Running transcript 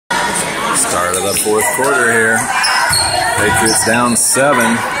Start of the fourth quarter here. Patriots down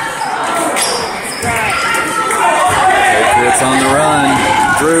 7. Patriots on the run.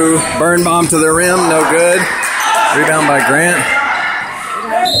 Drew, burn bomb to the rim, no good. Rebound by Grant.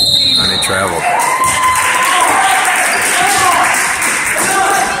 And he traveled.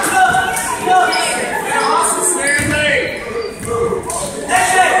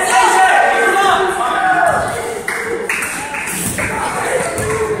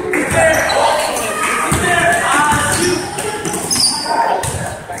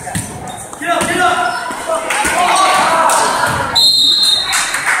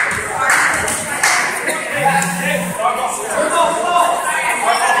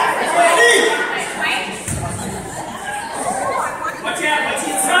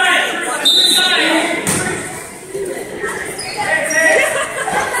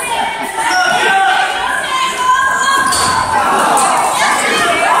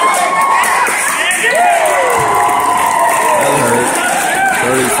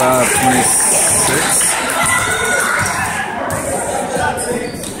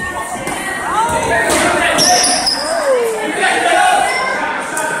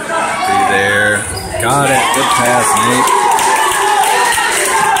 Got it. Good pass, Nate.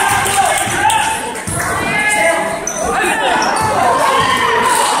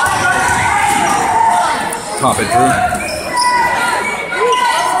 Pop it, Drew.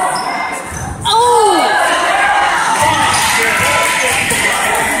 Oh!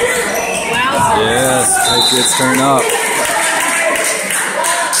 Yes, Patriots turn up.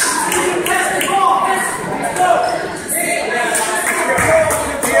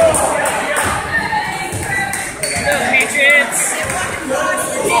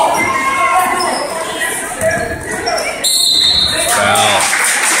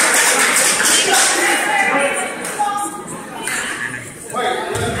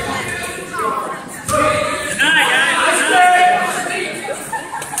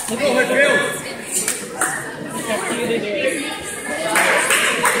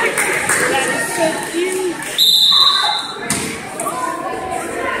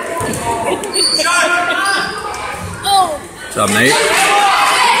 What's up, Nate?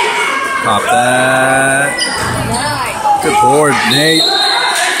 Pop that. Good board, Nate.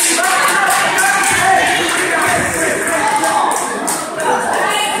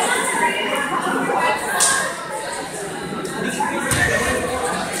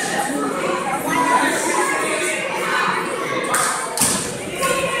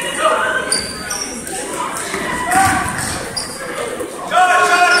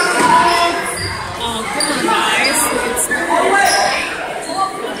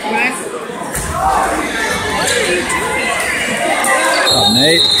 Nate. Come on,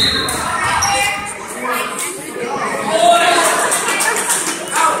 Nate.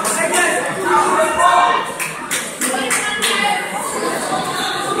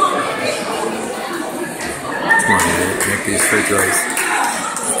 Make these free throws.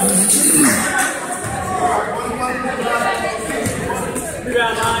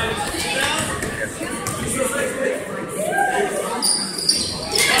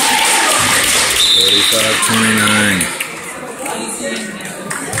 35-29.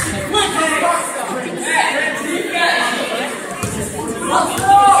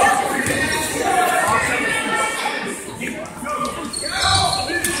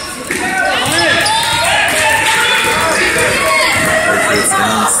 Patriots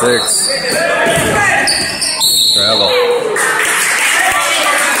down 6. Travel.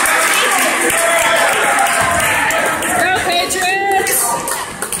 Go Patriots!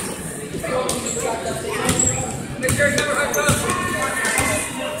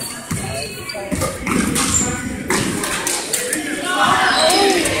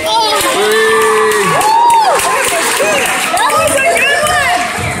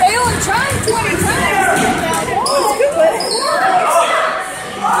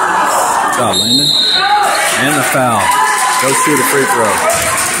 Landon. And the foul. Go shoot a free throw.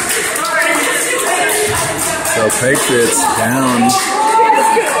 So Patriots down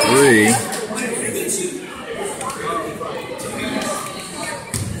 3.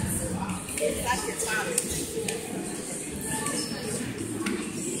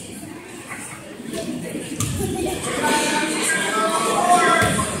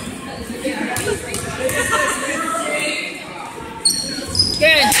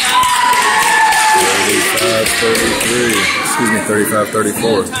 Good.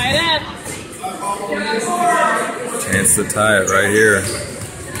 35-34. Tie it up. Chance to tie it right here.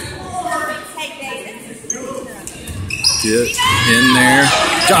 Get in there.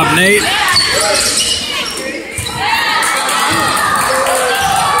 Good job, Nate.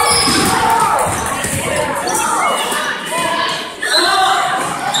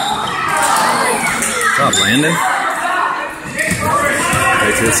 Landon.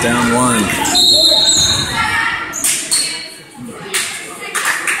 Patriots down 1.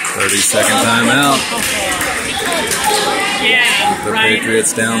 30-second timeout. Yeah, The right.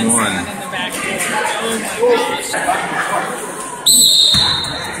 Patriots down 1.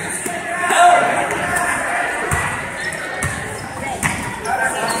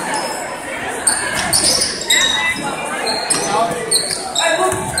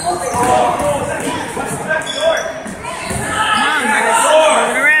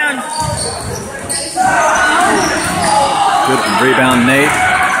 Good rebound, Nate.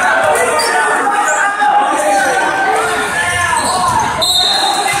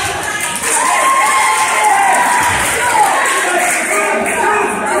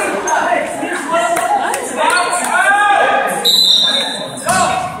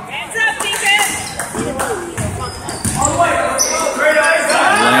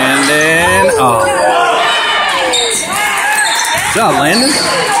 Landon. Oh. Good job, Landon.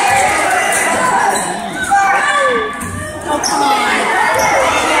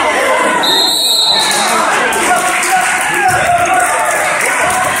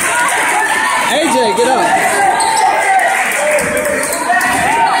 AJ, get up.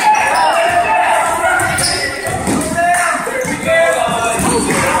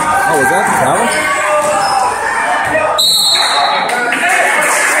 Oh, was that the foul?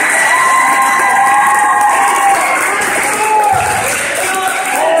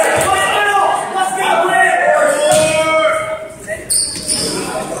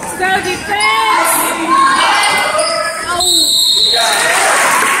 Go defense!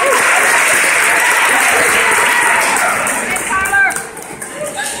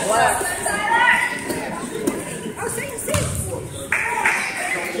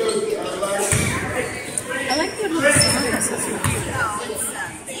 I like the little songs.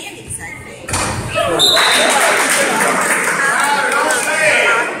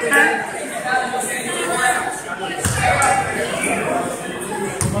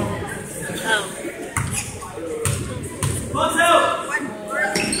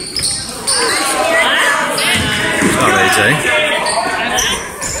 AJ.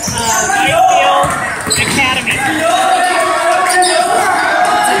 Whitefield Academy.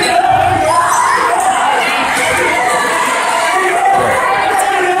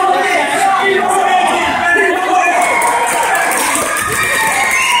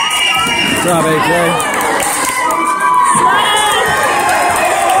 Good job, AJ.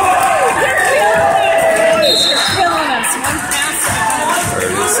 You're killing us.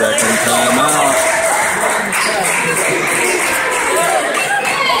 30-second timeout.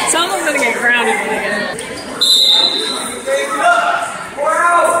 Someone's gonna get grounded when they get hit.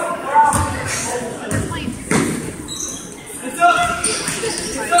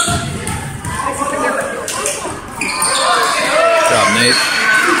 Good job, Nate.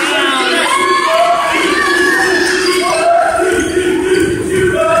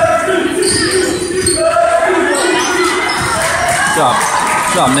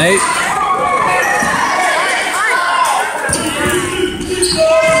 Good job, Nate.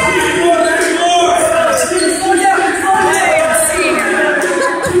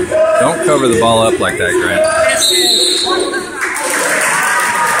 Don't cover the ball up like that, Grant.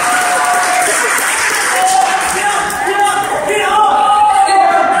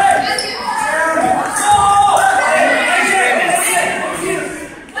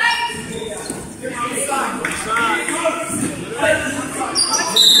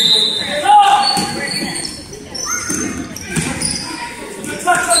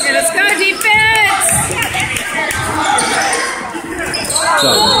 Okay, let's go defense!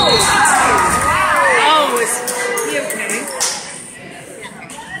 Oh, is he okay?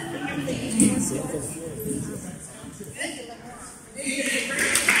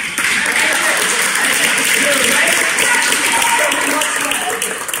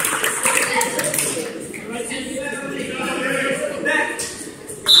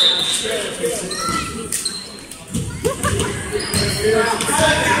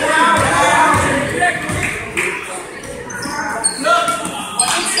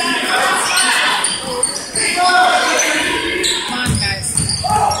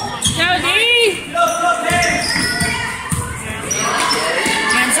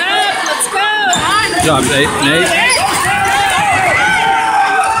 Good job, Nate. Nate.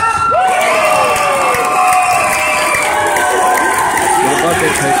 Get a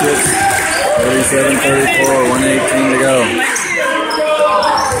bucket, Patriots. 37-34, 1:18 to go.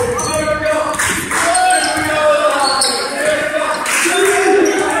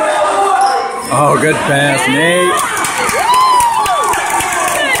 Oh, good pass, Nate.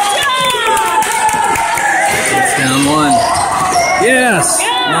 Down one. Yes!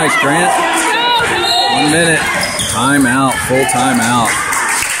 Nice, Grant. 1 minute. Timeout. Full timeout.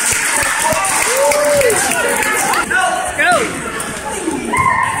 Go!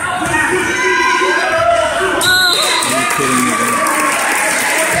 Are you kidding me?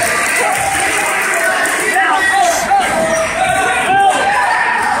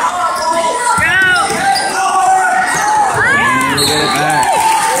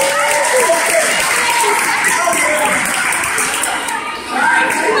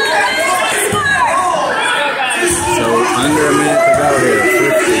 Under a minute to go here.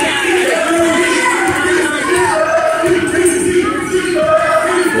 50.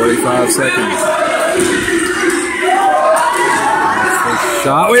 45 seconds. First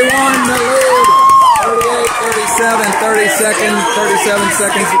shot. We won the lead. 38, 37, 37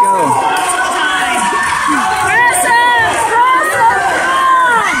 seconds to go.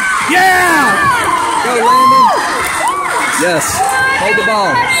 Yeah! Go, Landon. Yes. Hold the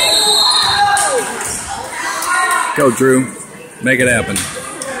ball. Go, Drew. Make it happen.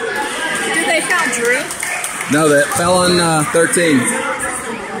 Did they count Drew? No, that fell on 13.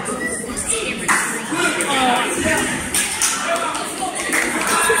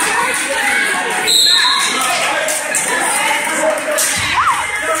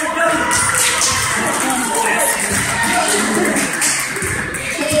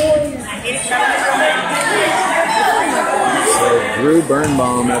 Drew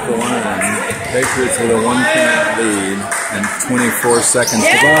Birnbaum at the line. Patriots with a 1-point lead and 24 seconds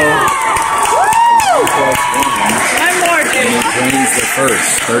to go. One more, dude. And he drains the first,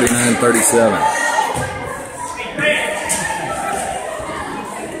 39-37.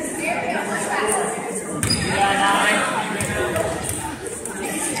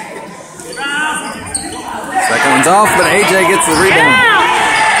 Second one's off, but AJ gets the rebound.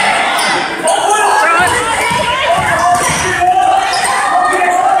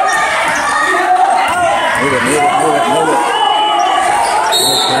 Move it.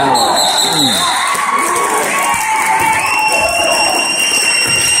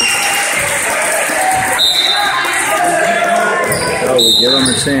 Oh, we give him a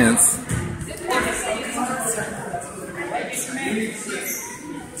chance.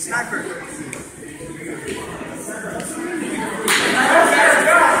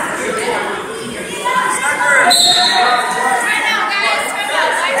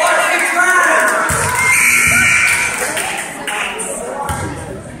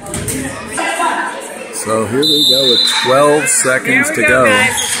 So here we go with 12 seconds to go. Guys.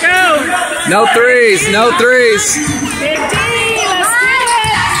 Let's go. No threes, no threes. Big D, let's get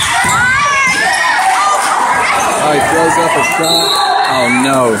it. Oh, he throws up a shot. Oh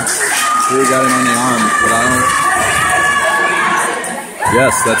no. Drew got him on the arm, but I don't.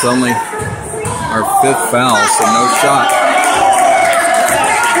 Yes, that's only our 5th foul, so no shot.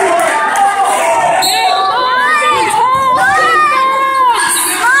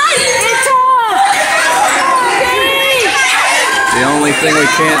 The only thing we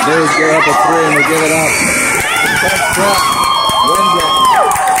can't do is go up a 3 and we give it up. That's Truck wins it.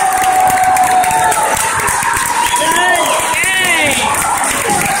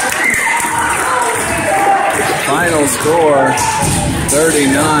 Final score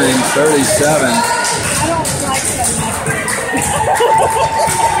 39-37.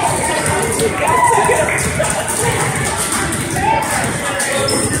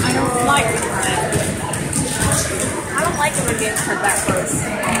 I don't like it. I don't like it when games come back close.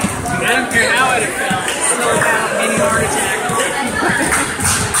 I don't care how it felt. It's still about any heart attack.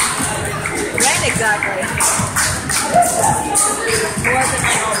 Right, exactly. It wasn't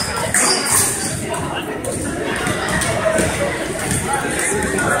like all